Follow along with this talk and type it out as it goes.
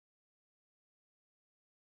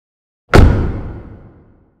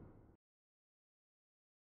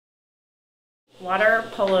Water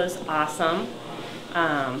polo's awesome.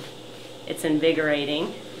 It's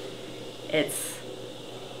invigorating. It's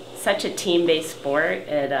such a team-based sport.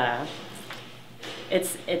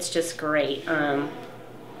 It's just great. You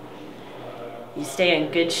stay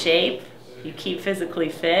in good shape, you keep physically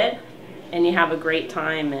fit, and you have a great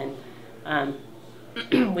time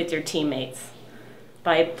with your teammates.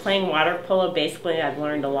 By playing water polo, basically I've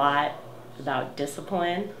learned a lot about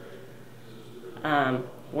discipline,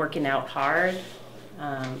 working out hard,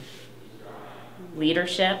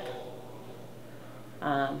 leadership,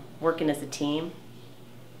 working as a team.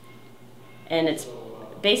 And it's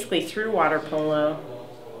basically through water polo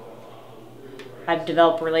I've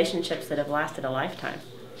developed relationships that have lasted a lifetime.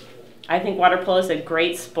 I think water polo is a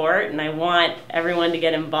great sport, and I want everyone to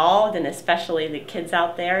get involved, and especially the kids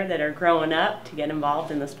out there that are growing up to get involved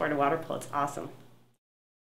in the sport of water polo. It's awesome.